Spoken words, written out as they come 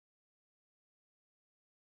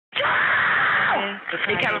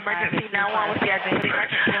Become emergency 911 with the emergency.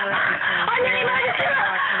 I need emergency.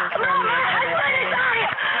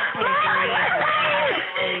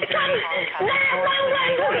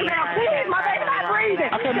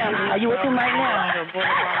 Okay, ma'am. Are you with him right now?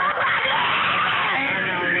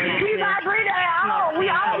 He's not breathing at all. We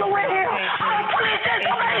all are with him.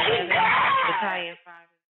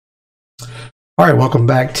 All right, welcome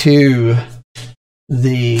back to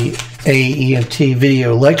the AEMT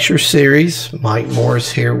video lecture series. Mike Morris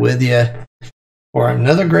here with you for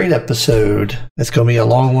another great episode. It's going to be a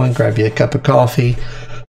long one. Grab you a cup of coffee.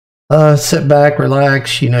 Sit back,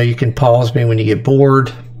 relax. You know, you can pause me when you get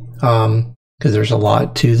bored because there's a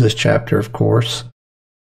lot to this chapter, of course.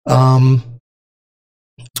 Hope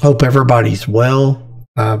everybody's well.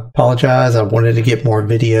 I apologize. I wanted to get more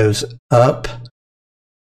videos up,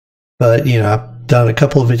 but, you know, I've done a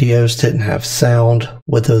couple of videos, didn't have sound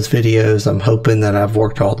with those videos. I'm hoping that I've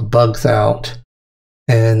worked all the bugs out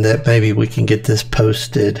and that maybe we can get this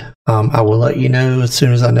posted. I will let you know as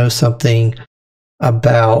soon as I know something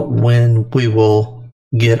about when we will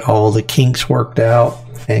get all the kinks worked out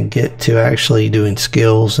and get to actually doing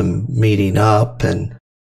skills and meeting up and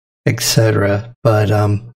etc. But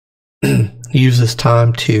use this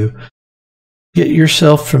time to get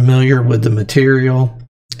yourself familiar with the material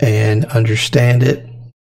and understand it.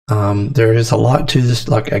 There is a lot to this.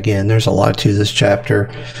 Like, again, there's a lot to this chapter,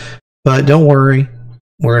 but don't worry,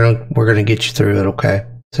 we're gonna get you through it. Okay,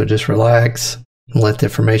 so just relax and let the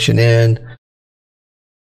information in,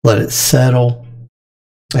 let it settle,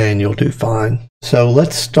 and you'll do fine. So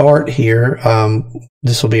let's start here.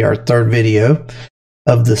 This will be our third video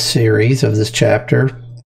of the series of this chapter.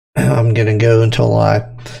 I'm gonna go until I,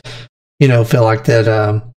 you know, feel like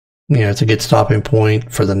that. You know, it's a good stopping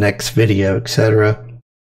point for the next video, etc.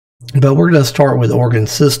 But we're going to start with organ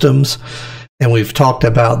systems, and we've talked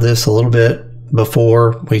about this a little bit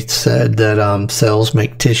before. We said that cells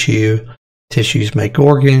make tissue, tissues make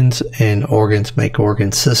organs, and organs make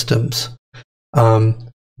organ systems. An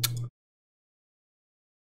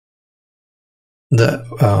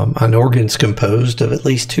organ's composed of at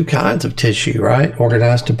least two kinds of tissue, right?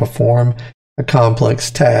 Organized to perform a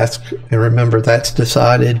complex task, and remember that's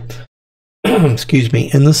decided excuse me,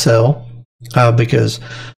 in the cell, because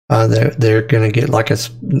they're going to get like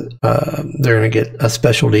they're going to get a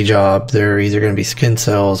specialty job. They're either going to be skin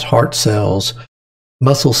cells, heart cells,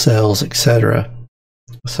 muscle cells, etc.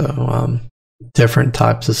 So different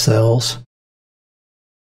types of cells.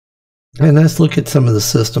 And let's look at some of the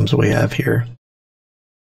systems we have here.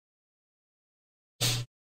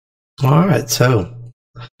 All right, so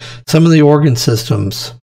some of the organ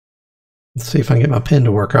systems. Let's see if I can get my pen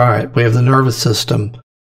to work. All right, we have the nervous system,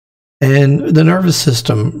 and the nervous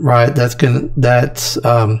system, right? That's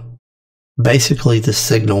basically the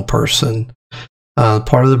signal person,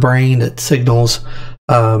 part of the brain that signals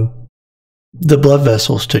the blood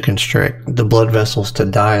vessels to constrict, the blood vessels to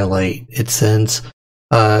dilate. It sends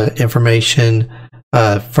information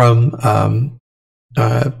from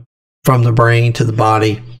the brain to the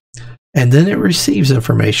body. And then it receives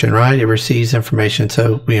information, right? It receives information.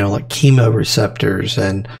 So, you know, like chemoreceptors,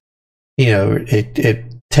 and, you know,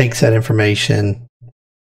 it takes that information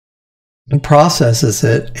and processes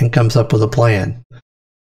it and comes up with a plan.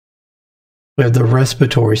 We have the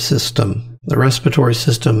respiratory system. The respiratory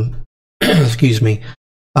system, excuse me,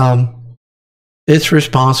 it's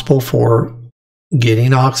responsible for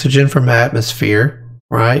getting oxygen from atmosphere,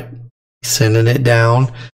 right? Sending it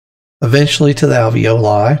down eventually to the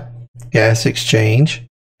alveoli. Gas exchange,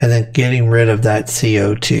 and then getting rid of that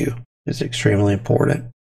CO2 is extremely important.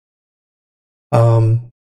 We're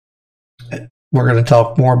going to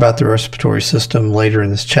talk more about the respiratory system later in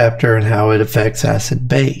this chapter and how it affects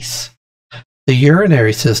acid-base. The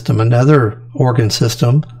urinary system, another organ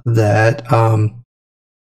system that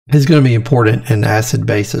is going to be important in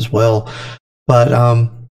acid-base as well, but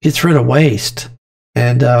gets rid of waste.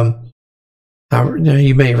 And you know,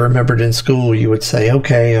 you may have remembered in school, you would say,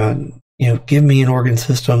 okay, you know, give me an organ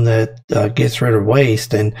system that gets rid of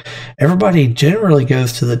waste. And everybody generally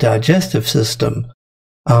goes to the digestive system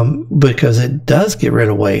because it does get rid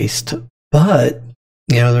of waste. But,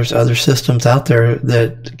 you know, there's other systems out there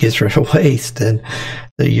that gets rid of waste, and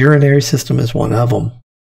the urinary system is one of them.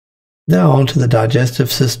 Now on to the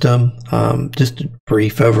digestive system. Just a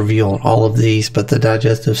brief overview on all of these, but the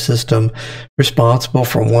digestive system responsible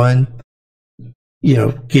for one, you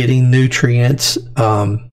know, getting nutrients,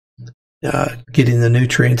 getting the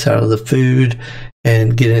nutrients out of the food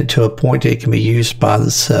and getting it to a point that it can be used by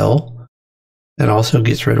the cell, and also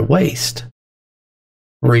gets rid of waste.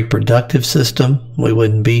 Reproductive system, we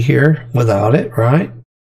wouldn't be here without it, right?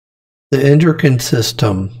 The endocrine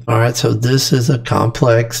system. All right, so this is a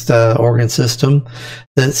complex organ system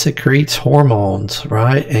that secretes hormones,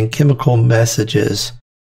 right, and chemical messages.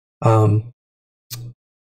 And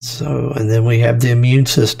then we have the immune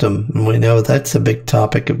system, and we know that's a big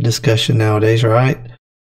topic of discussion nowadays, right?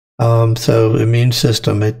 So immune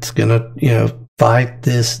system, it's gonna, fight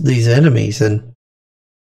these enemies, and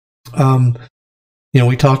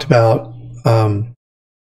we talked about the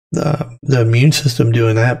immune system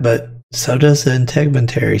doing that, but so does the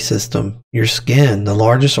integumentary system, your skin, the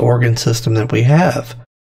largest organ system that we have.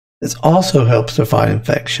 It also helps to fight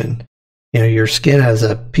infection. Your skin has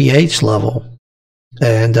a pH level,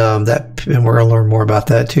 and we're going to learn more about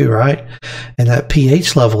that too, right? And that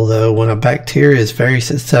pH level, though, when a bacteria is very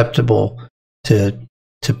susceptible to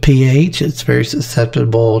pH, it's very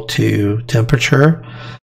susceptible to temperature,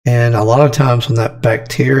 and a lot of times when that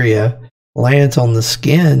bacteria lands on the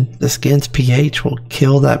skin's pH will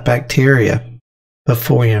kill that bacteria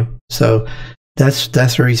before So that's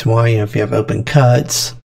the reason why if you have open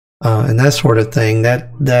cuts and that sort of thing,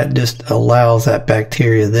 that just allows that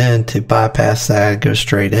bacteria then to bypass that and go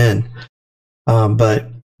straight in. But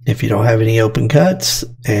if you don't have any open cuts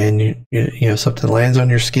and something lands on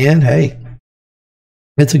your skin, hey,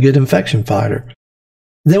 it's a good infection fighter.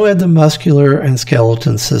 Then we have the muscular and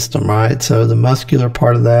skeleton system, right? So the muscular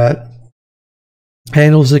part of that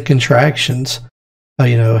handles the contractions,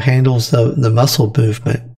 handles the muscle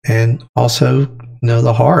movement, and also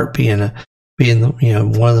the heart being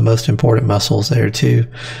one of the most important muscles there too.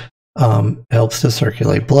 Helps to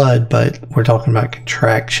circulate blood, but we're talking about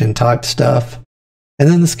contraction type stuff. And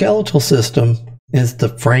then the skeletal system is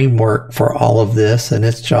the framework for all of this, and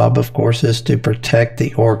its job, of course, is to protect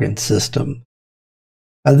the organ system.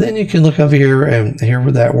 And then you can look over here and hear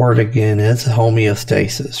where that word again is,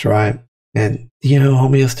 homeostasis, right? And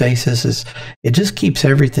homeostasis it just keeps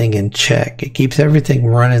everything in check. It keeps everything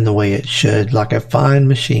running the way it should, like a fine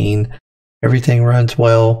machine. Everything runs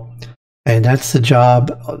well, and that's the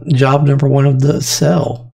job number one of the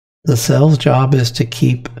cell. The cell's job is to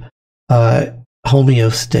keep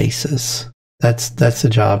homeostasis. That's the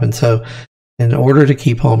job. And so in order to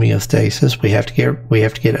keep homeostasis, we have to get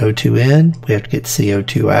O2 in, we have to get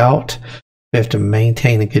CO2 out, we have to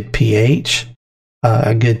maintain a good pH,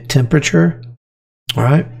 a good temperature. All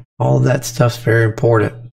right, all of that stuff's very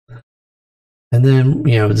important. And then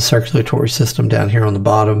the circulatory system down here on the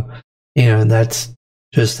bottom, and that's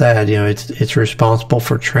just that. It's responsible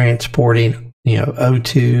for transporting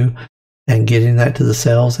O2 and getting that to the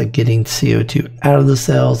cells and getting CO2 out of the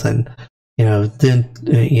cells, and then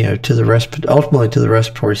to the ultimately to the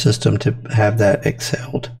respiratory system to have that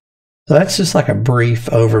exhaled. So that's just like a brief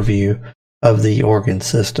overview of the organ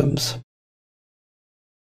systems.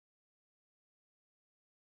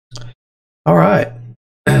 All right,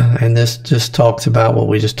 and this just talks about what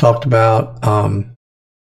we just talked about,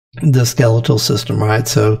 the skeletal system, right?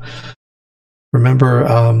 So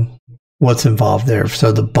remember what's involved there.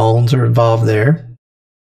 So the bones are involved there,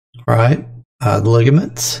 right? The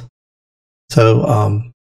ligaments. So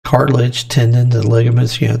cartilage, tendons, and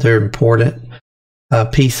ligaments, they're important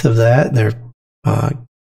piece of that.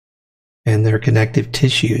 And they're connective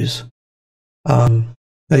tissues.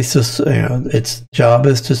 Its job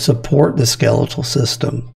is to support the skeletal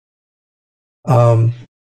system.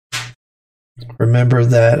 Remember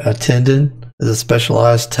that a tendon is a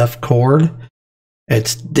specialized tough cord.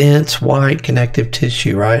 It's dense, white connective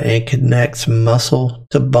tissue, right? And it connects muscle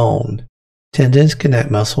to bone. Tendons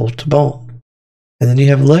connect muscle to bone. And then you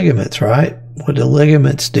have ligaments, right? What do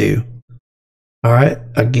ligaments do? All right,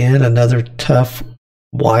 again, another tough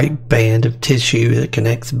white band of tissue that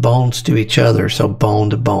connects bones to each other, so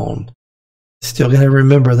bone to bone. Still got to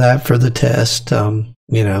remember that for the test. I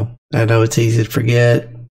know it's easy to forget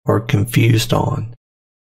or confused on.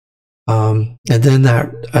 And then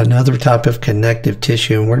another type of connective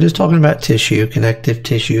tissue, and we're just talking about tissue. Connective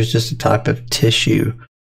tissue is just a type of tissue,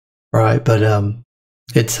 right? But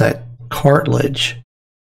it's that cartilage,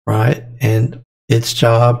 right? And its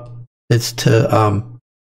job is to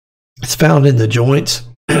it's found in the joints.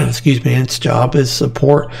 Excuse me. Its job is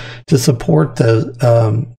to support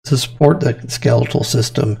the skeletal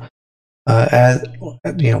system, as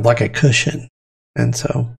like a cushion. And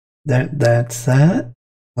so that's that.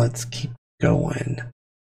 Let's keep going.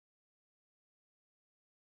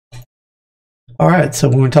 All right. So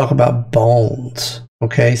when we talk about bones,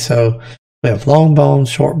 okay. So we have long bones,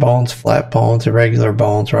 short bones, flat bones, irregular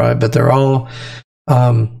bones, right? But they're all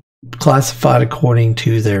classified according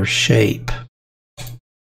to their shape.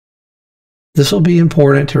 This will be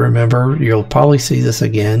important to remember. You'll probably see this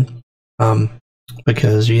again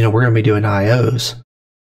because we're going to be doing IOs.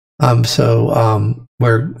 We're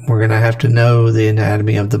gonna have to know the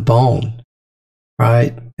anatomy of the bone,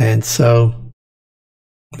 right? And so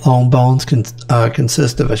long bones can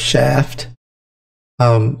consist of a shaft,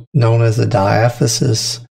 known as the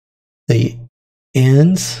diaphysis. The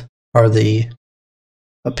ends are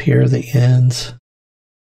up here, the ends.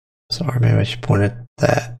 Sorry, maybe I should point at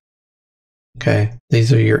that. Okay,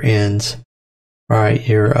 these are your ends, right?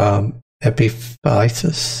 Your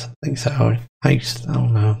epiphysis. I think so. I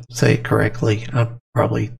don't know. Say it correctly. I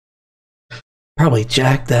probably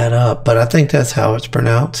jacked that up, but I think that's how it's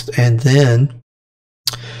pronounced. And then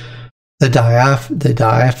the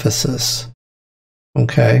diaphysis.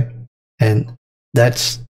 Okay, and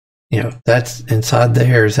that's inside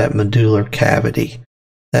there is that medullary cavity,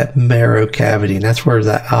 that marrow cavity, and that's where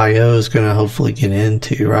that IO is going to hopefully get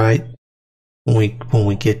into, right? When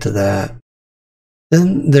we get to that.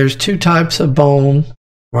 Then there's two types of bone,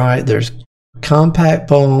 right? There's compact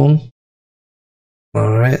bone,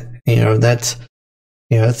 all right? It's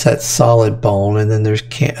that solid bone, and then there's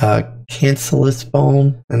cancellous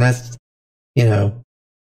bone, and that's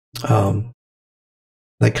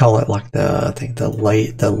they call it like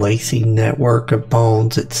the lacy network of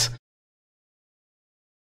bones. It's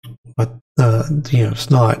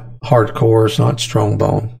it's not hardcore, it's not strong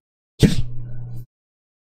bone.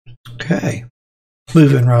 Okay,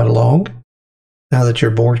 moving right along. Now that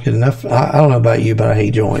you're bored good enough, I don't know about you, but I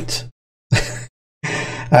hate joints.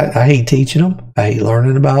 I hate teaching them. I hate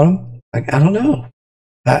learning about them. I don't know.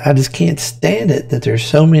 I just can't stand it that there's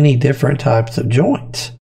so many different types of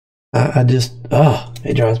joints.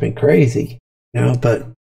 It drives me crazy, but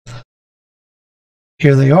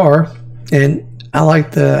here they are. And I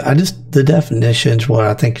like the definitions. What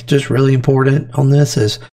I think is just really important on this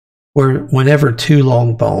is whenever two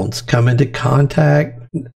long bones come into contact,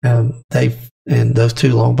 and those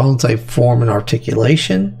two long bones, they form an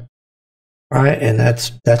articulation, right? And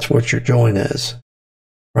that's what your joint is,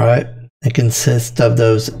 right? It consists of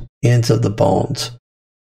those ends of the bones.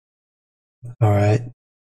 All right.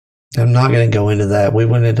 I'm not going to go into that. We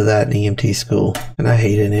went into that in EMT school, and I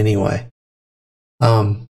hate it anyway.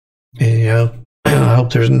 I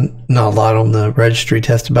hope there's not a lot on the registry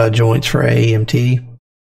test about joints for AEMT,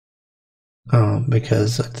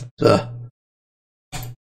 because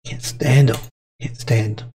can't stand them. Can't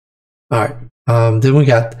stand them. All right. Then we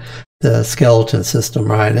got the skeleton system,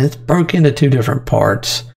 right? And it's broken into two different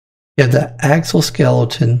parts. You have the axial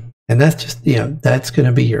skeleton, and that's just that's going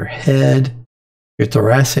to be your head, your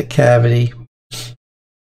thoracic cavity,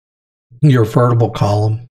 your vertebral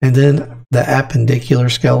column, and then the appendicular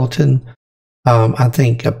skeleton. I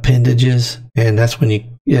think appendages, and that's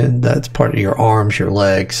when that's part of your arms, your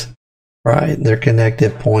legs, right? They're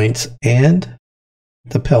connective points, and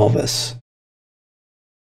the pelvis.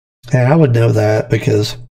 And I would know that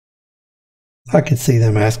because I could see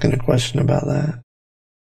them asking a question about that,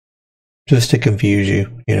 just to confuse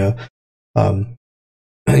you. You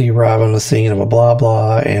arrive on the scene of a blah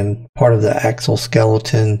blah, and part of the axial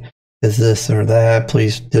skeleton is this or that.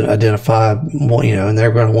 Please identify, and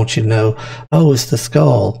they're going to want you to know, oh, it's the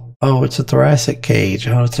skull. Oh, it's a thoracic cage.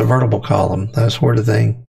 Oh, it's a vertebral column. That sort of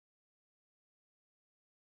thing.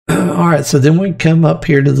 All right, so then we come up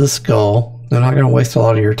here to the skull. I'm not going to waste a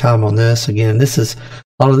lot of your time on this. Again, a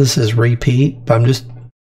lot of this is repeat, but I'm just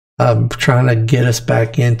trying to get us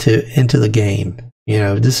back into the game.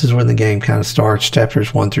 This is when the game kind of starts.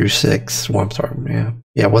 Chapters 1 through 6. 1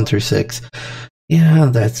 through 6.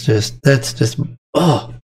 That's just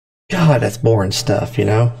oh god, that's boring stuff.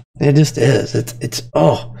 It just is. It's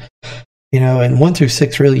and 1 through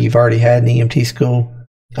 6 really you've already had in EMT school.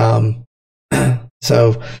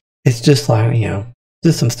 So it's just like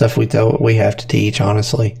just some stuff we have to teach,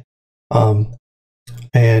 honestly. So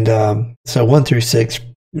 1 through 6,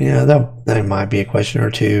 that might be a question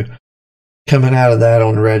or two coming out of that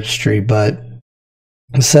on the registry, but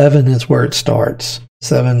 7 is where it starts.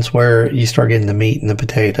 7 is where you start getting the meat and the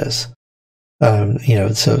potatoes.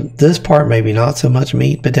 So this part maybe not so much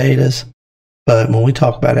meat and potatoes, but when we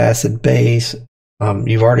talk about acid base,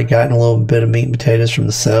 you've already gotten a little bit of meat and potatoes from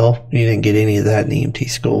the cell. You didn't get any of that in EMT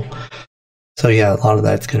school. So yeah, a lot of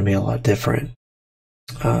that's going to be a lot different.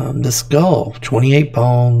 The skull, 28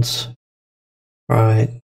 bones,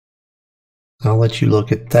 right? I'll let you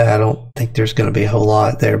look at that. I don't think there's going to be a whole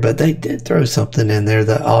lot there, but they did throw something in there,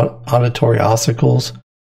 the auditory ossicles,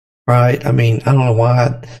 right? I mean, I don't know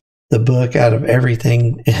why the book, out of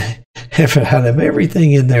everything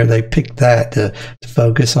in there, they picked that to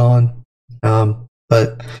focus on.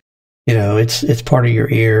 But it's part of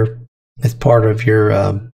your ear. It's part of your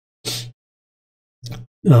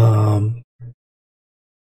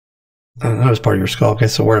I don't know, it's part of your skull. Okay,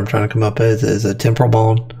 so where I'm trying to come up is a temporal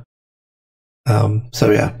bone.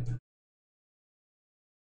 So yeah.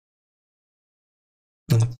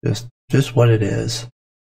 Just what it is.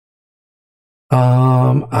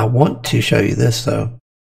 I want to show you this though,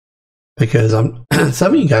 because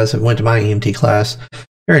some of you guys that went to my AEMT class, you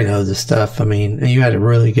already know this stuff. I mean, you had a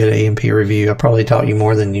really good AMP review. I probably taught you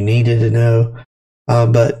more than you needed to know.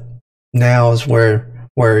 But now is where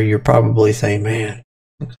you're probably saying, man,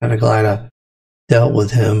 I'm kind of glad I dealt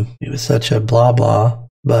with him. He was such a blah blah.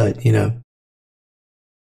 But you know,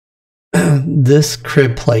 this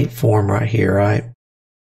crib plate form right here, right?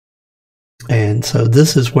 And so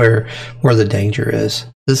this is where the danger is.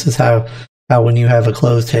 This is how when you have a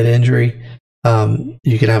closed head injury,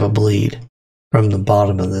 you can have a bleed from the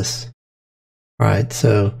bottom of this. Right?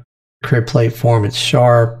 So crib plate form, it's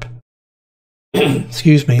sharp.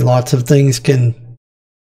 Excuse me, lots of little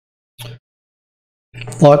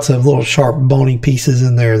sharp bony pieces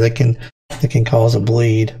in there that can cause a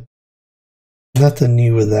bleed. Nothing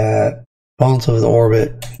new with that. Bones of the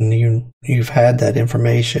orbit, and you've had that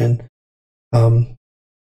information.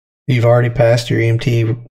 You've already passed your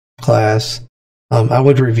EMT class. I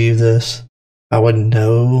would review this. I would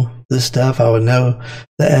know this stuff. I would know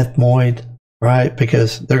the ethmoid, right?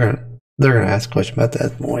 Because they're gonna ask a question about the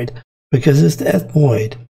ethmoid, because it's the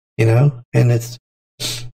ethmoid, you know, and it's,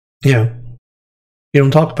 you know, you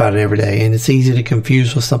don't talk about it every day, and it's easy to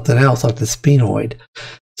confuse with something else like the sphenoid.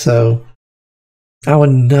 So I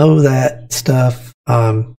would know that stuff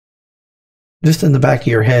just in the back of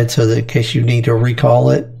your head, so that in case you need to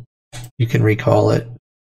recall it, you can recall it.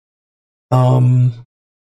 I'm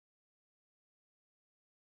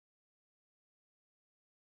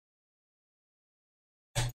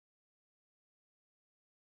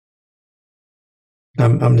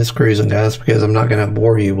just cruising, guys, because I'm not going to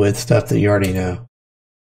bore you with stuff that you already know.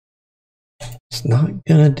 It's not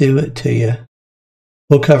going to do it to you.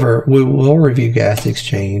 We'll review gas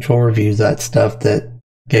exchange. We'll review that stuff that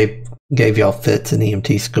gave y'all fits in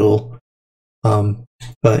EMT school.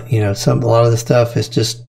 But you know, a lot of the stuff is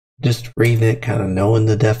just reading it, kind of knowing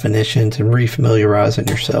the definitions and refamiliarizing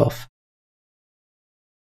yourself.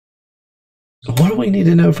 What do we need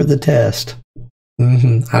to know for the test? I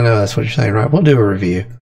know that's what you're saying, right? We'll do a review.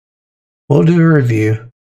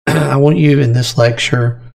 I want you in this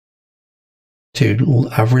lecture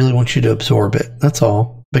I really want you to absorb it. That's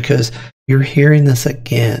all, because you're hearing this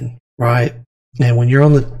again, right? And when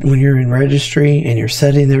you're in registry and you're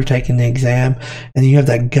sitting there taking the exam, and you have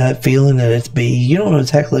that gut feeling that it's B, you don't know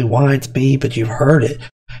exactly why it's B, but you've heard it.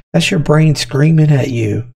 That's your brain screaming at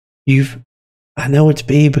you. I know it's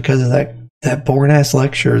B because of that boring ass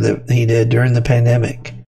lecture that he did during the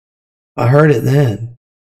pandemic. I heard it then,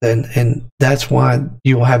 and that's why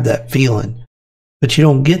you will have that feeling. But you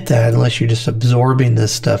don't get that unless you're just absorbing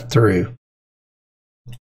this stuff through.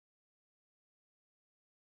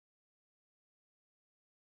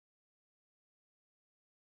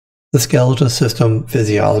 The skeletal system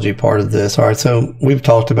physiology part of this. All right, so we've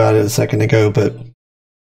talked about it a second ago, but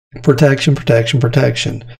protection.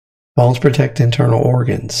 Bones protect internal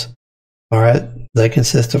organs. All right, they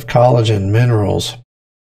consist of collagen, minerals.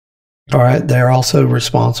 All right, they're also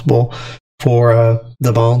responsible for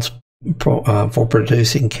the bones for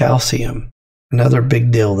producing calcium. Another big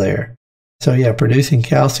deal there. So yeah, producing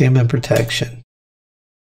calcium and protection.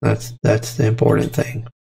 That's the important thing.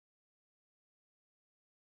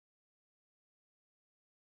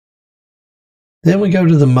 Then we go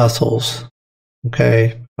to the muscles.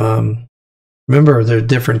 Okay. Remember, there's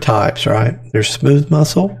different types, right? There's smooth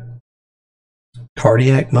muscle,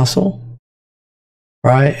 cardiac muscle,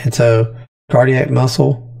 right? And so cardiac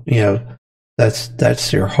muscle, you know,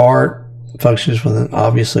 that's your heart, functions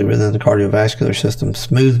obviously within the cardiovascular system.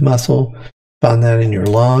 Smooth muscle, find that in your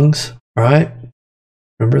lungs, right?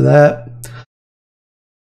 Remember that?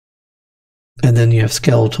 And then you have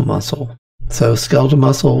skeletal muscle. So skeletal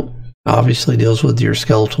muscle obviously deals with your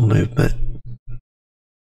skeletal movement.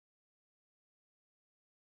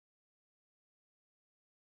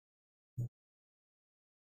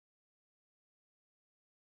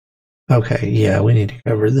 Okay, yeah, we need to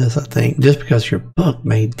cover this, I think, just because your book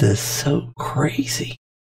made this so crazy.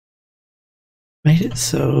 Made it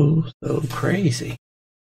so crazy.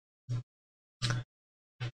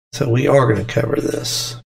 So we are going to cover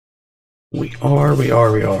this. We are.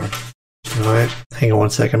 All right, hang on one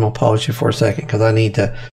second. I'm going to pause you for a second because I need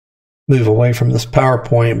to move away from this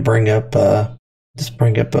PowerPoint and bring up a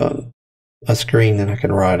screen that I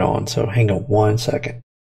can write on. So hang on one second.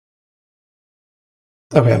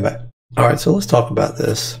 Okay, I'm back. All right, so let's talk about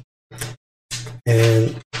this.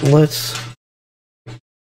 And let's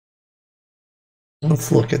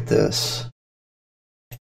let's look at this.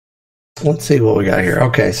 Let's see what we got here.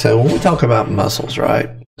 Okay, so when we talk about muscles, right?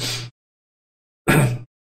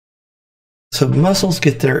 So muscles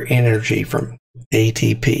get their energy from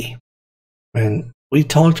ATP. And we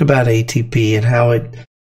talked about ATP and how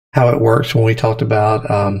it works when we talked about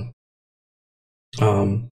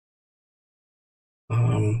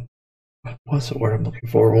what's the word I'm looking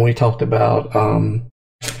for? When we talked about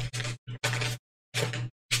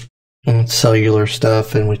cellular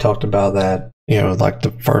stuff, and we talked about that, you know, like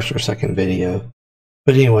the first or second video.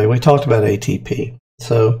 But anyway, we talked about ATP.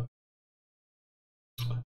 So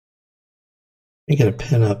let me get a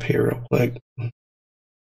pen up here real quick.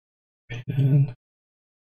 Pen.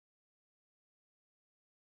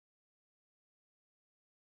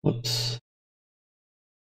 Whoops.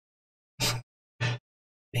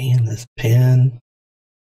 Man, this pen.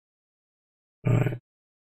 All right.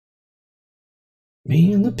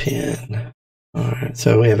 Me and the pen. All right.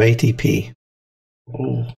 So we have ATP.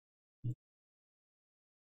 Oh.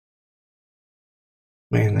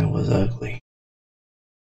 Man, that was ugly.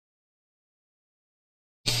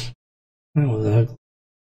 That was ugly.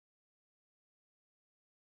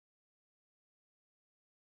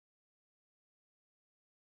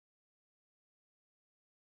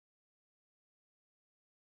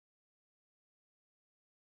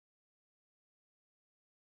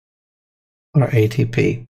 Or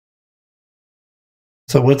ATP.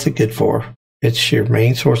 So what's it good for? It's your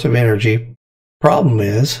main source of energy. Problem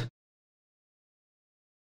is,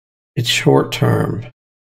 it's short term.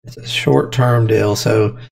 It's a short term deal.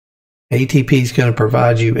 So ATP is going to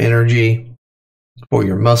provide you energy for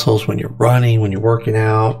your muscles when you're running, when you're working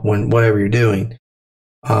out, when whatever you're doing.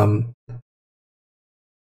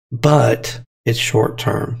 But it's short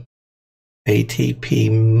term.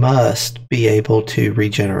 ATP must be able to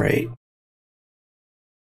regenerate.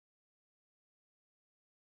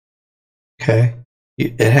 Okay?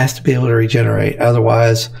 It has to be able to regenerate.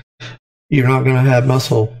 Otherwise, you're not going to have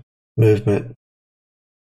muscle movement.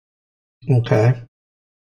 Okay?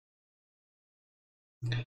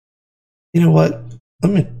 You know what?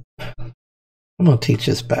 I'm going to teach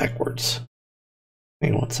this backwards.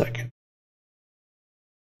 Hang on one second.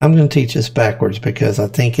 I'm going to teach this backwards because I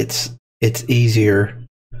think it's easier.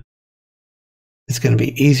 It's going to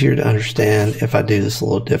be easier to understand if I do this a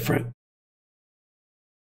little different.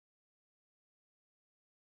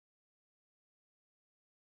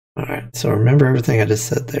 All right, so remember everything I just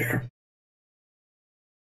said there.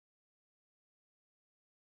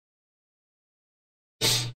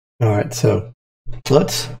 All right, so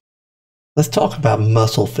let's talk about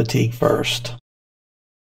muscle fatigue first.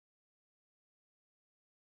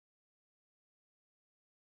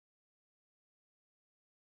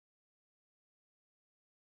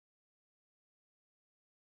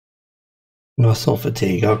 Muscle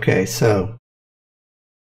fatigue. Okay, so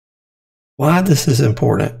why this is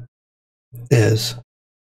important is,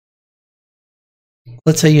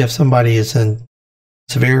 let's say you have somebody who's in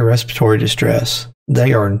severe respiratory distress.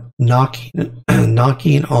 They are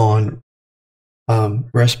knocking on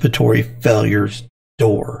respiratory failure's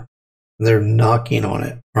door. They're knocking on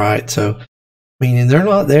it, right? So, meaning they're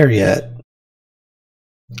not there yet.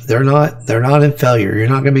 They're not in failure. You're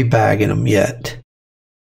not going to be bagging them yet.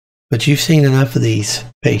 But you've seen enough of these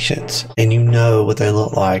patients, and you know what they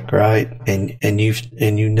look like, right? And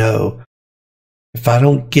you know, if I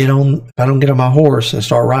don't get on my horse and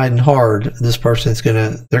start riding hard, this person's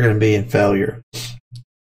they're gonna be in failure.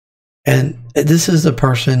 And this is the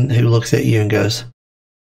person who looks at you and goes,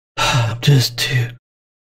 "I'm just too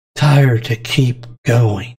tired to keep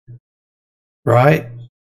going," right?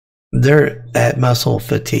 They're at muscle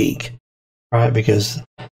fatigue, right? Because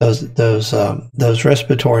those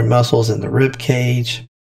respiratory muscles in the rib cage,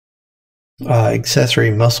 accessory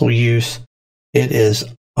muscle use, it is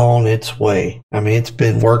on its way. I mean, it's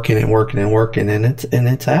been working and working and working, and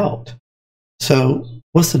it's out. So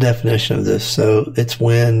what's the definition of this? So it's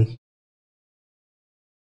when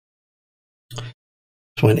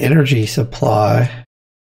energy supply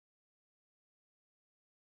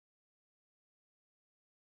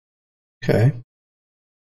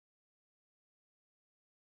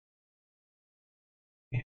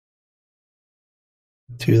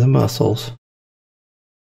to the muscles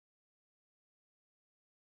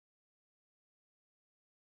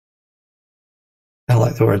I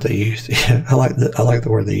like the word they used. Yeah, I like the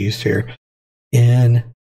word they used here. Inadequate.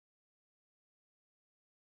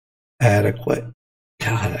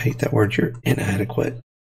 God, I hate that word. You're inadequate.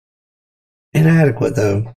 Inadequate,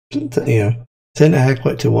 though. It's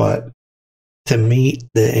inadequate to what? To meet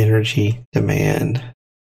the energy demand.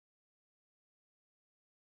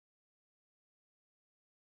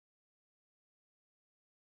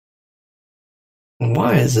 And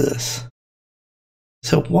why is this?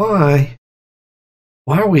 So why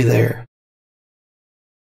are we there?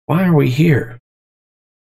 Why are we here?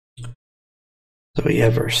 So we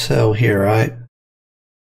have our cell here, right?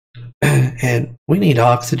 And we need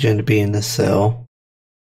oxygen to be in the cell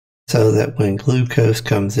so that when glucose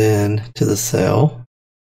comes in to the cell,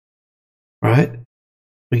 right,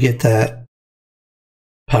 we get that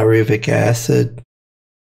pyruvic acid.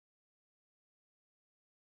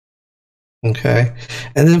 Okay.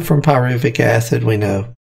 And then from pyruvic acid, we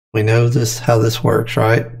know this, how this works,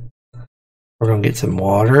 right? We're going to get some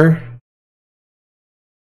water,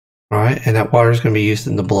 right? And that water is going to be used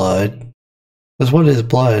in the blood. Because what is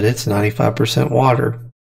blood? It's 95% water.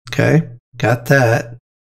 Okay. Got that.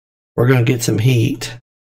 We're going to get some heat.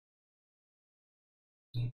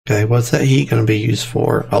 Okay. What's that heat going to be used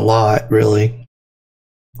for? A lot, really.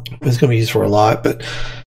 It's going to be used for a lot, but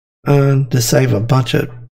to save a bunch of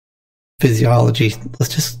physiology,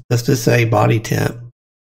 let's just say body temp.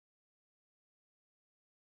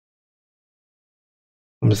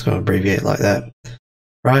 I'm just going to abbreviate it like that,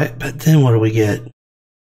 right? But then what do we get?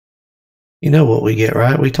 You know what we get,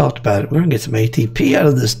 right? We talked about it. We're going to get some ATP out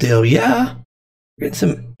of this deal. Yeah, we're getting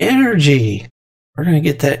some energy. We're going to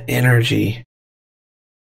get that energy,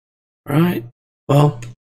 right? Well,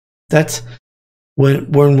 that's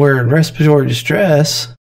when we're in respiratory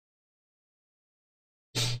distress.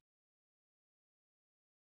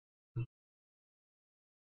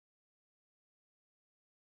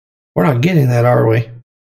 We're not getting that, are we?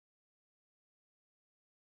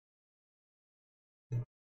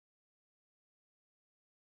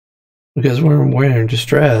 Because when we're in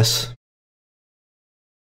distress,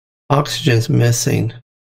 oxygen's missing.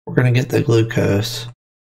 We're going to get the glucose.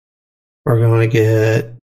 We're going to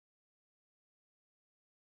get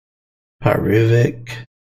pyruvic.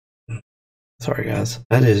 Sorry, guys.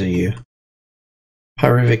 That is a U.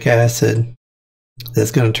 Pyruvic acid.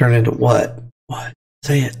 That's going to turn into what? What?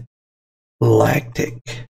 Say it.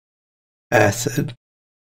 Lactic acid.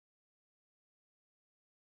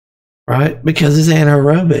 Right? Because it's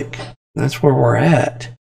anaerobic. That's where we're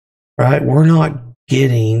at. Right? We're not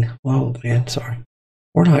getting, whoa, man, sorry.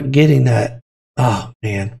 We're not getting that, oh,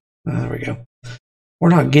 man. There we go. We're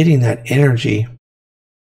not getting that energy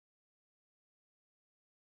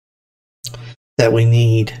that we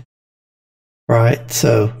need. Right?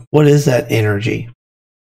 So, what is that energy?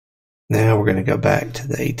 Now we're going to go back to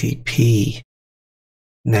the ATP.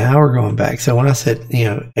 Now we're going back. So when I said,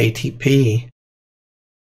 ATP,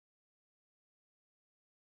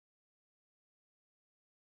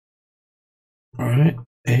 all right,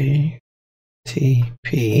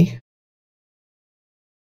 ATP.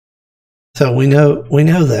 So we know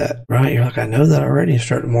that, right? You're like, I know that already,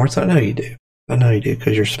 Instructor Morris. I know you do. I know you do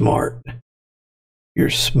because you're smart. You're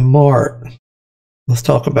smart. Let's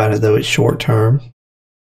talk about it, though. It's short term.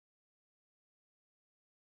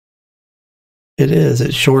 It is.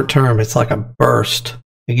 It's short term. It's like a burst.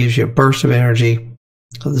 It gives you a burst of energy.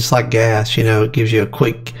 It's like gas, it gives you a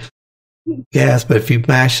quick gas, but if you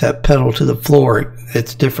mash that pedal to the floor,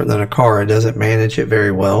 it's different than a car. It doesn't manage it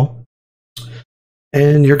very well.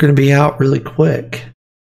 And you're going to be out really quick.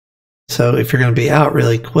 So if you're going to be out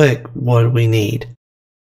really quick, what do we need?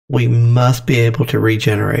 We must be able to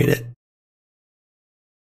regenerate it.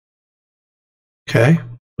 Okay?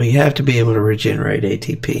 We have to be able to regenerate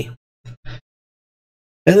ATP.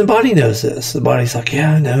 And the body knows this. The body's like,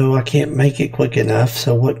 yeah, I know, I can't make it quick enough,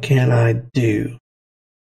 so what can I do?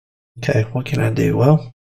 Okay, what can I do?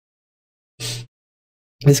 Well,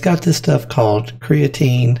 it's got this stuff called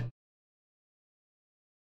creatine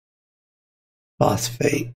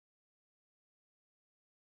phosphate.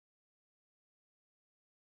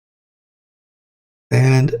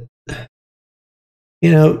 And,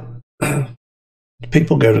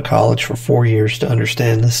 people go to college for 4 years to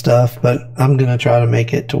understand this stuff, but I'm going to try to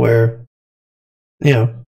make it to where, we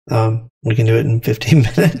can do it in 15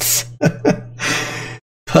 minutes.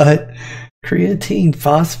 But creatine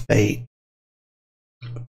phosphate,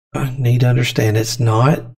 I need to understand it's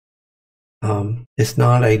not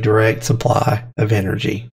a direct supply of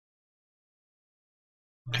energy.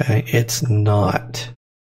 Okay, it's not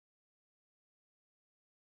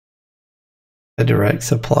a direct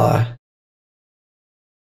supply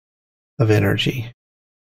of energy.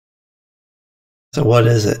 So what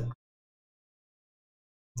is it?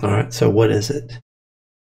 All right, so what is it?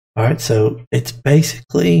 All right, so it's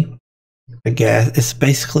basically a gas. It's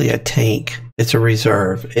basically a tank. It's a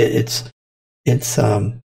reserve. It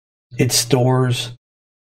stores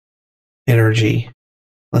energy.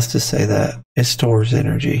 Let's just say that it stores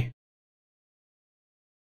energy.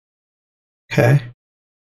 Okay,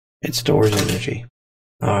 it stores energy.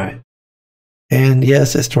 Alright. And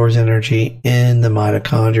yes, it stores energy in the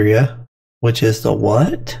mitochondria, which is the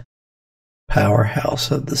what?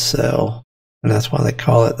 Powerhouse of the cell. And that's why they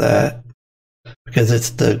call it that. Because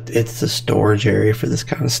it's the storage area for this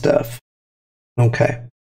kind of stuff. Okay.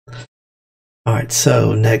 Alright,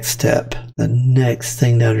 so next step. The next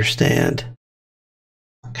thing to understand.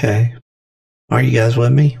 Okay. Are you guys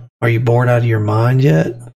with me? Are you bored out of your mind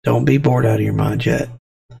yet? Don't be bored out of your mind yet.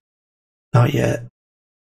 Not yet.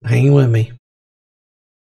 Hang with me.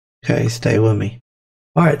 Okay, stay with me.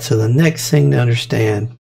 Alright, so the next thing to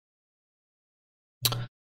understand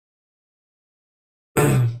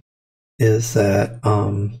is that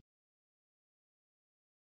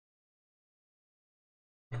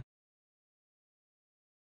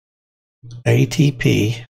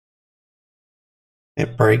ATP,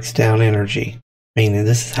 it breaks down energy. Meaning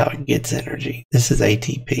this is how it gets energy. This is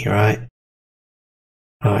ATP, right?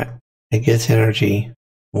 Alright. It gets energy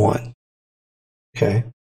 1. Okay.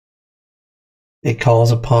 It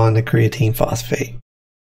calls upon the creatine phosphate.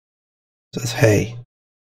 Says, hey,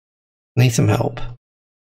 I need some help.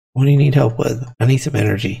 What do you need help with? I need some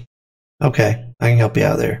energy. Okay, I can help you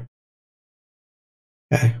out there.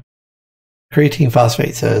 Okay. Creatine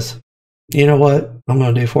phosphate says, you know what I'm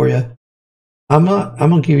going to do for you? I'm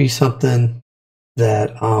going to give you something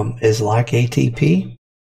that is like ATP,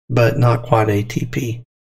 but not quite ATP.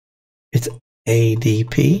 It's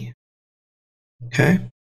ADP. Okay.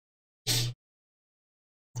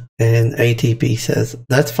 And ATP says,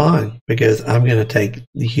 that's fine, because I'm going to take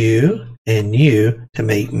you and you to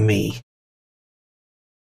make me.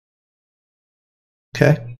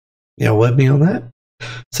 Okay. You with me on that?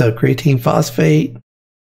 So creatine phosphate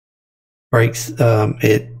breaks,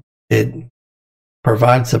 it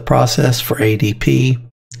provides the process for ADP,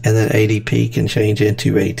 and then ADP can change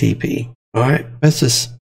into ATP. All right.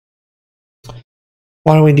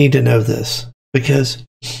 Why do we need to know this? Because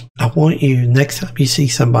I want you, next time you see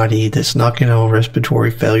somebody that's knocking on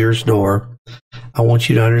respiratory failure's door, I want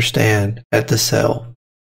you to understand at the cell,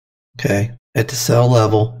 okay, at the cell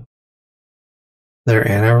level, they're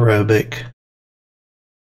anaerobic.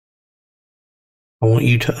 I want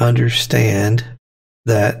you to understand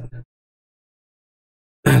that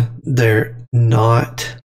they're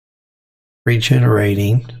not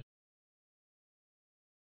regenerating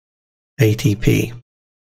ATP.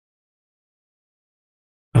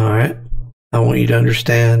 All right. I want you to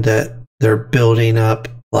understand that they're building up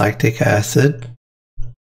lactic acid.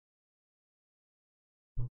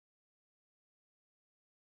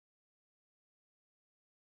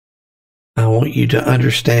 I want you to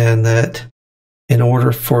understand that in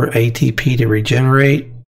order for ATP to regenerate,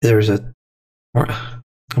 there's a,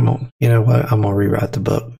 come on, you know what? I'm going to rewrite the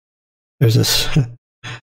book. There's this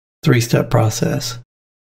 3-step process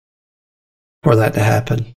for that to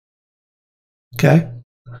happen. Okay?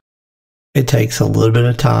 It takes a little bit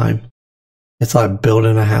of time. It's like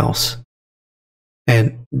building a house.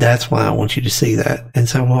 And that's why I want you to see that. And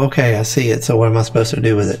so, well, okay, I see it. So what am I supposed to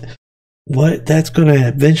do with it? What that's going to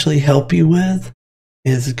eventually help you with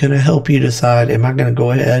is going to help you decide, am I going to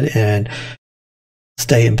go ahead and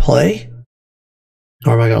stay and play?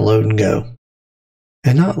 Or am I going to load and go?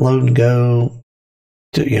 And not load and go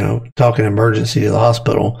to, talking emergency to the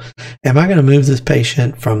hospital. Am I going to move this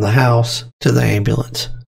patient from the house to the ambulance?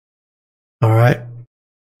 All right.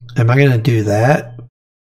 Am I going to do that?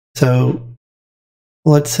 So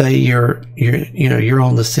let's say you're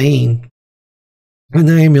on the scene and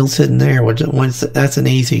the ambulance sitting there. That's an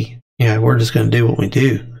easy, we're just going to do what we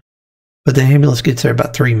do. But the ambulance gets there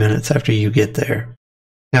about 3 minutes after you get there.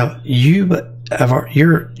 Now you're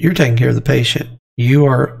taking care of the patient. You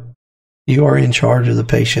are in charge of the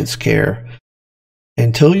patient's care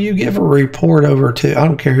until you give a report over to, I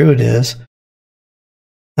don't care who it is,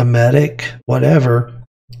 a medic, whatever.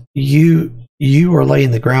 You are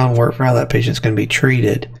laying the groundwork for how that patient's going to be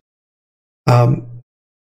treated. And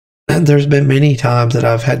there's been many times that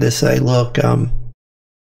I've had to say, look,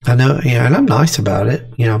 I know, and I'm nice about it.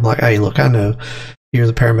 I'm like, hey, look, I know you're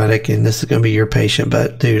the paramedic and this is going to be your patient,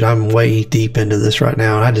 but dude, I'm way deep into this right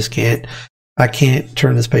now, and I can't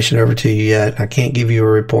turn this patient over to you yet. I can't give you a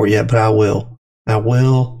report yet, but I will.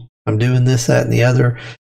 I'm doing this, that, and the other.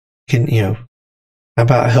 How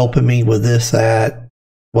about helping me with this, that,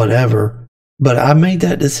 whatever. But I made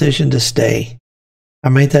that decision to stay. I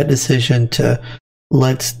made that decision to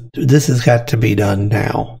this has got to be done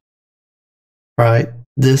now. Right?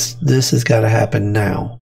 This has got to happen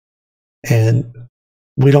now. And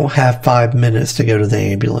we don't have 5 minutes to go to the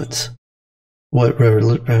ambulance. what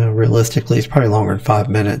realistically is probably longer than 5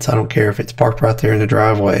 minutes. I don't care if it's parked right there in the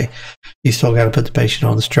driveway. You still got to put the patient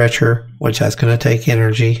on the stretcher, which that's going to take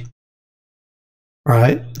energy,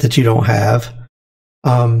 right? That you don't have.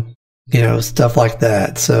 You know, stuff like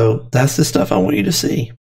that. So that's the stuff I want you to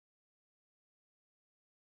see.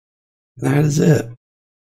 That is it.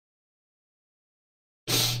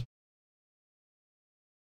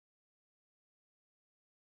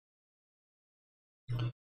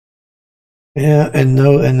 Yeah, and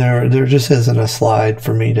there just isn't a slide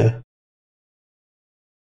for me to,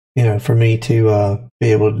 you know, for me to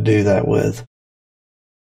be able to do that with.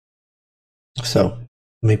 So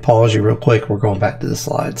let me pause you real quick. We're going back to the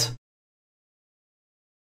slides.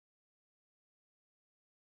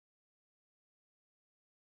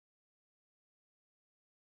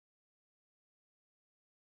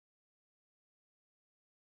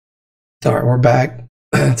 All right, we're back.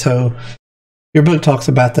 So your book talks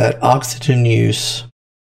about that oxygen use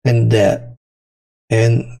and debt,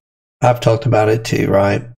 and I've talked about it too,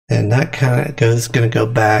 right? And that kind of going to go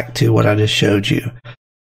back to what I just showed you.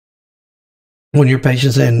 When your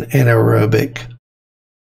patient's in anaerobic,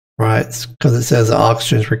 right? Because it says the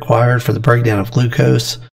oxygen is required for the breakdown of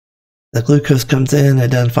glucose. The glucose comes in,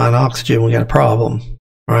 it doesn't find oxygen, we got a problem,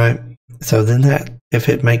 right? So then that, if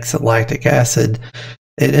it makes lactic acid,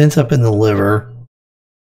 it ends up in the liver,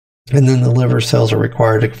 and then the liver cells are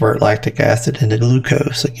required to convert lactic acid into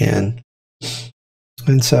glucose again.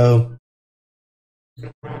 And so,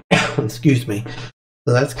 excuse me.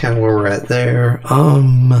 So that's kind of where we're at there.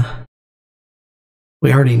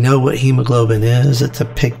 We already know what hemoglobin is. It's a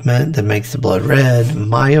pigment that makes the blood red.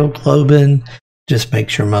 Myoglobin just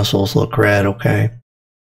makes your muscles look red, okay?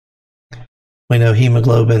 We know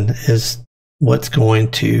hemoglobin is what's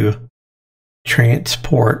going to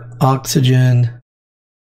transport oxygen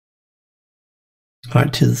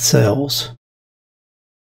right to the cells.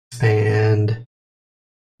 And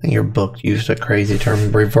I think your book used a crazy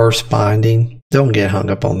term, reverse binding. Don't get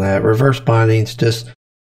hung up on that. Reverse binding is just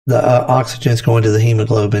the oxygen is going to the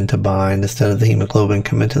hemoglobin to bind instead of the hemoglobin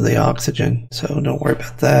coming to the oxygen. So don't worry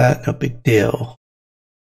about that. No big deal.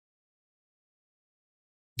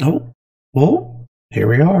 Oh, well, here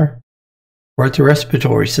we are. We're at the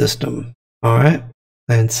respiratory system. All right.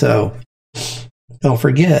 And so don't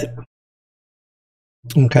forget,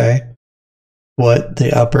 okay, what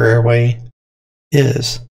the upper airway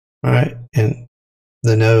is, right? And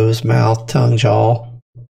the nose, mouth, tongue, jaw,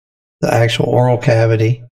 the actual oral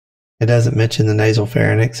cavity. It doesn't mention the nasal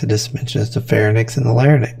pharynx. It just mentions the pharynx and the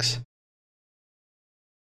larynx.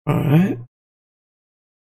 All right.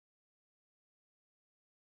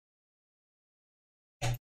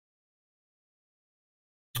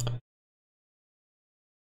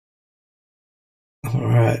 All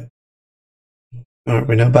right. All right.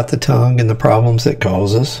 We know about the tongue and the problems it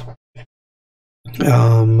causes. We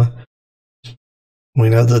know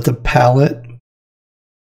that the palate.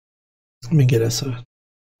 Let me get us a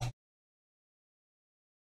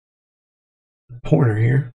pointer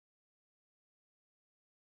here.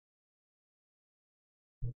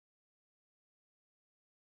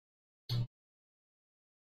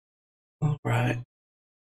 All right.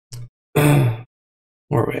 Where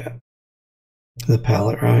are we at? The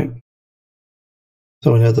palate, right?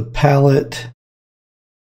 So we know the palate,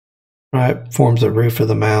 right, forms the roof of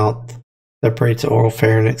the mouth, separates the oral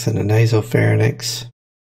pharynx and the nasal pharynx.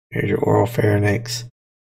 Here's your oral pharynx,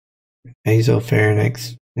 nasal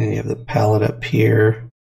pharynx, and you have the palate up here.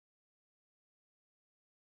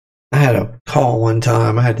 I had a call one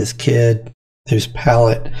time. I had this kid whose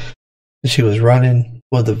palate, she was running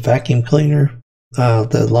with a vacuum cleaner,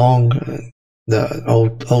 the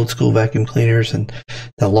old school vacuum cleaners and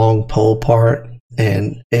the long pole part,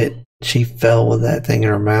 and she fell with that thing in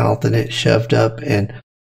her mouth and it shoved up, and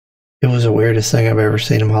it was the weirdest thing I've ever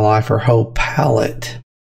seen in my life. Her whole palate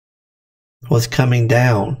was coming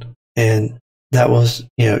down, and that was,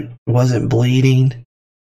 it wasn't bleeding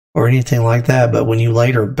or anything like that, but when you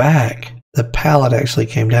laid her back, the palate actually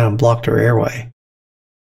came down and blocked her airway.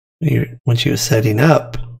 When she was setting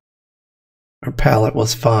up, her palate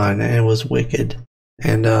was fine, and it was wicked,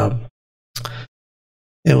 and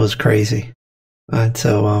it was crazy. And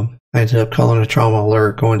so I ended up calling a trauma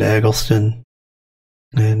alert, going to Eggleston,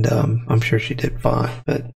 and I'm sure she did fine.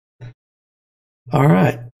 But all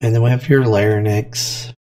right, and then we have your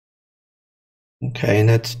larynx. Okay, and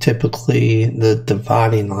that's typically the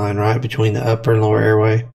dividing line, right, between the upper and lower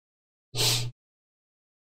airway.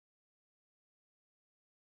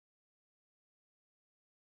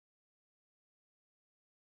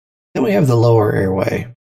 Then we have the lower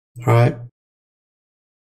airway, right?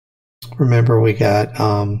 Remember, we got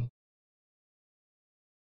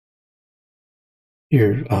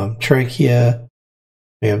your trachea.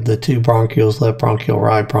 We have the two bronchioles, left bronchiole,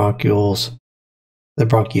 right bronchioles, the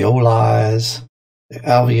bronchioles, the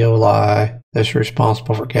alveoli. That's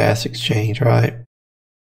responsible for gas exchange, right?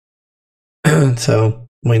 So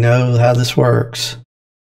we know how this works.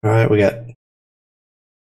 All right, we got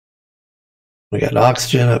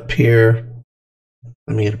oxygen up here.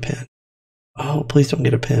 Let me get a pen. Oh, please don't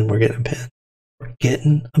get a pen. We're getting a pen. We're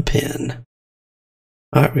getting a pen.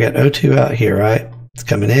 All right, we got O2 out here, right? It's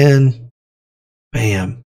coming in.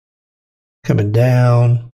 Bam. Coming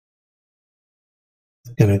down.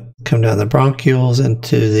 It's going to come down the bronchioles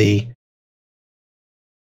into the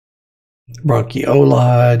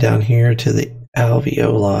bronchioli, down here to the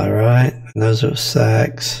alveoli, right? And those are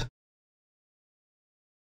sacs.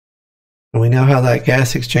 And we know how that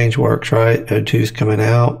gas exchange works, right? O2 is coming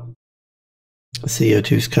out.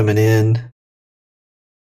 CO2 is coming in.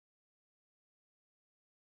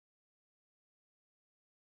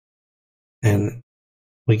 And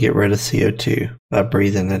we get rid of CO2 by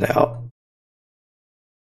breathing it out.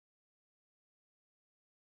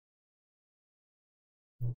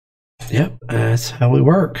 Yep, that's how we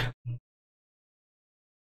work.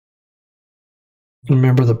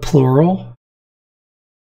 Remember the plural?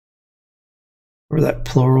 Or that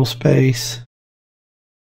plural space?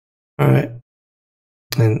 All right.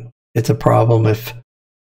 And it's a problem if,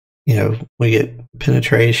 we get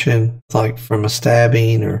penetration, like from a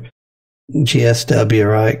stabbing or GSW,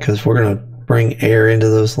 right? Because we're going to bring air into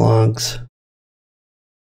those lungs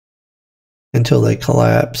until they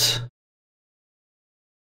collapse.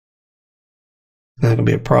 That could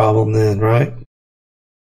be a problem then, right?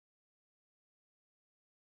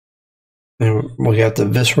 And we got the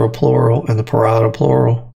visceral pleural and the parietal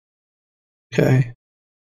pleural. Okay.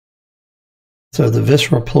 So the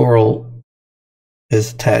visceral pleural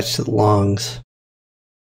is attached to the lungs.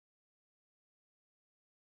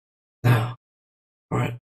 Now, all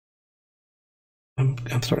right. I'm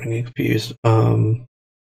starting to get confused.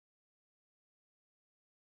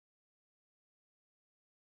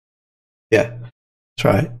 Yeah, that's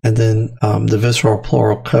right. And then the visceral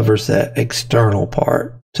pleural covers that external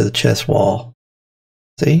part to the chest wall.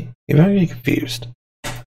 See, you're not getting confused.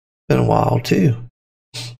 Been a while too.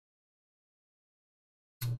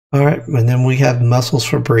 All right, and then we have muscles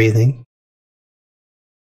for breathing.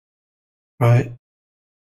 Right.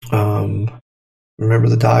 Remember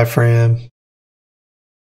the diaphragm.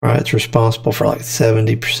 Right, it's responsible for like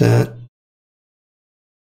 70%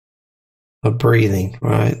 of breathing.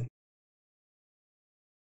 Right.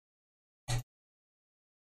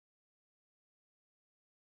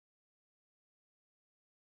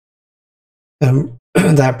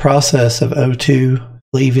 That process of O2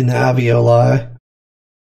 leaving the alveoli.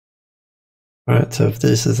 Right, so if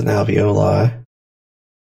this is an alveoli,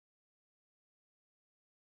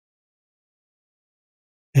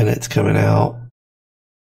 and it's coming out,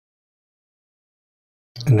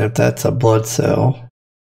 and if that's a blood cell,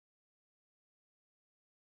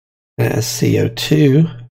 and it has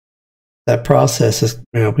CO2, that process is,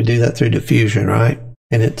 we do that through diffusion, right?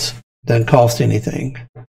 And it doesn't cost anything.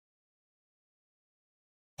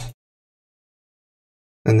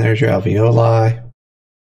 And there's your alveoli.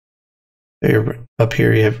 There, up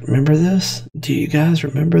here you have, remember this? Do you guys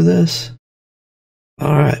remember this?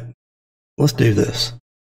 All right, let's do this.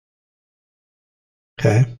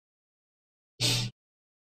 Okay.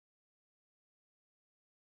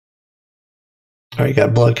 All right, you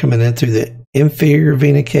got blood coming in through the inferior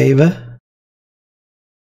vena cava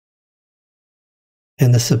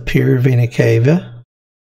and the superior vena cava.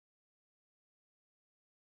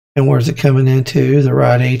 And where's it coming into? The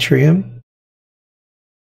right atrium.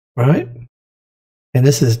 Right? And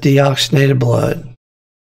this is deoxygenated blood.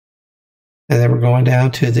 And then we're going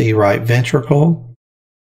down to the right ventricle.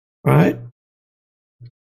 Right?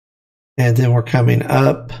 And then we're coming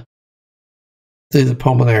up through the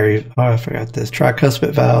pulmonary, I forgot this,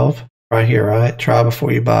 tricuspid valve. Right here, right? Try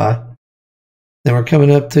before you buy. Then we're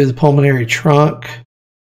coming up through the pulmonary trunk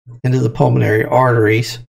into the pulmonary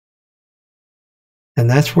arteries. And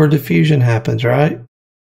that's where diffusion happens, right?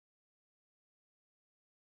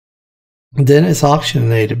 And then it's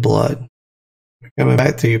oxygenated blood. Coming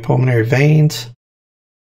back through your pulmonary veins.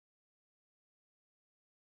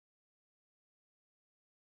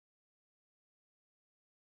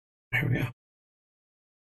 There we go.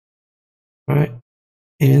 All right.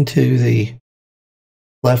 Into the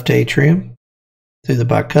left atrium, through the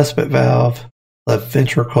bicuspid valve, left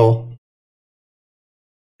ventricle,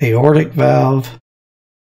 aortic valve.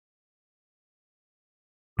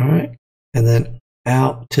 All right. And then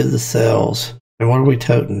out to the cells. And what are we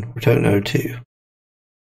toting? We're toting O2.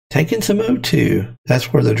 taking some O2.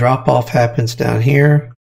 That's where the drop off happens down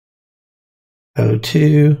here.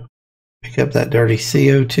 O2, pick up that dirty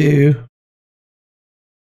CO2,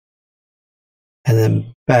 and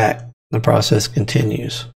then back. The process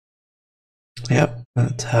continues. Yep,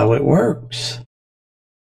 that's how it works.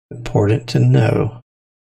 Important to know.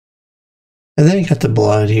 And then you got the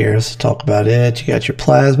blood here. Let's talk about it. You got your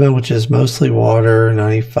plasma, which is mostly water,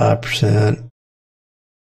 95%.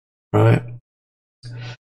 Right?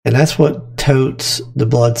 And that's what totes the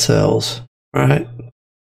blood cells, right?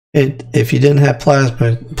 If you didn't have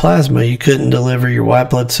plasma, you couldn't deliver your white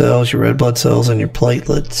blood cells, your red blood cells, and your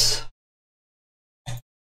platelets.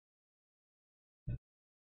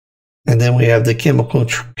 And then we have the chemical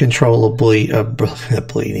control of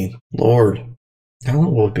bleeding. Lord, how long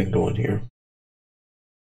have we been going here?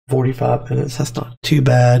 45 minutes. That's not too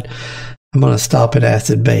bad. I'm going to stop at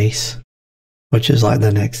acid base, which is like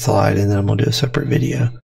the next slide, and then I'm going to do a separate video.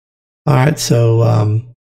 All right, so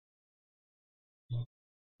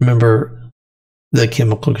remember the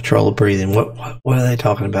chemical control of breathing. What are they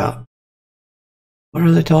talking about? What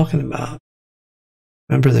are they talking about?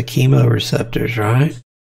 Remember the chemoreceptors, right?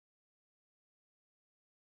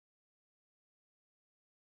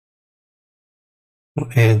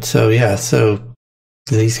 And so, yeah, so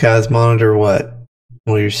these guys monitor what?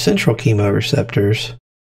 Well, your central chemoreceptors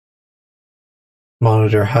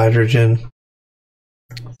monitor hydrogen,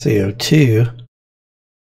 CO2.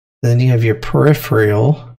 Then you have your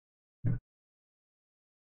peripheral,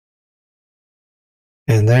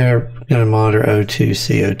 and they're going to monitor O2,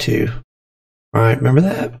 CO2. All right, remember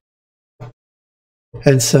that?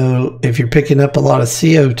 And so if you're picking up a lot of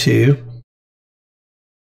CO2,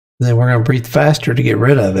 then we're going to breathe faster to get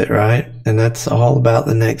rid of it, right? And that's all about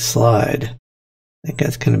the next slide. I think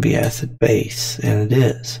that's going to be acid base, and it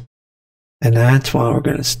is. And that's why we're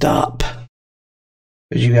going to stop.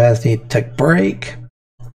 Because you guys need to take a break.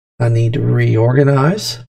 I need to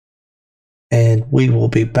reorganize. And we will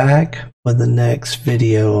be back with the next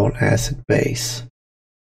video on acid base.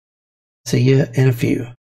 See you in a few.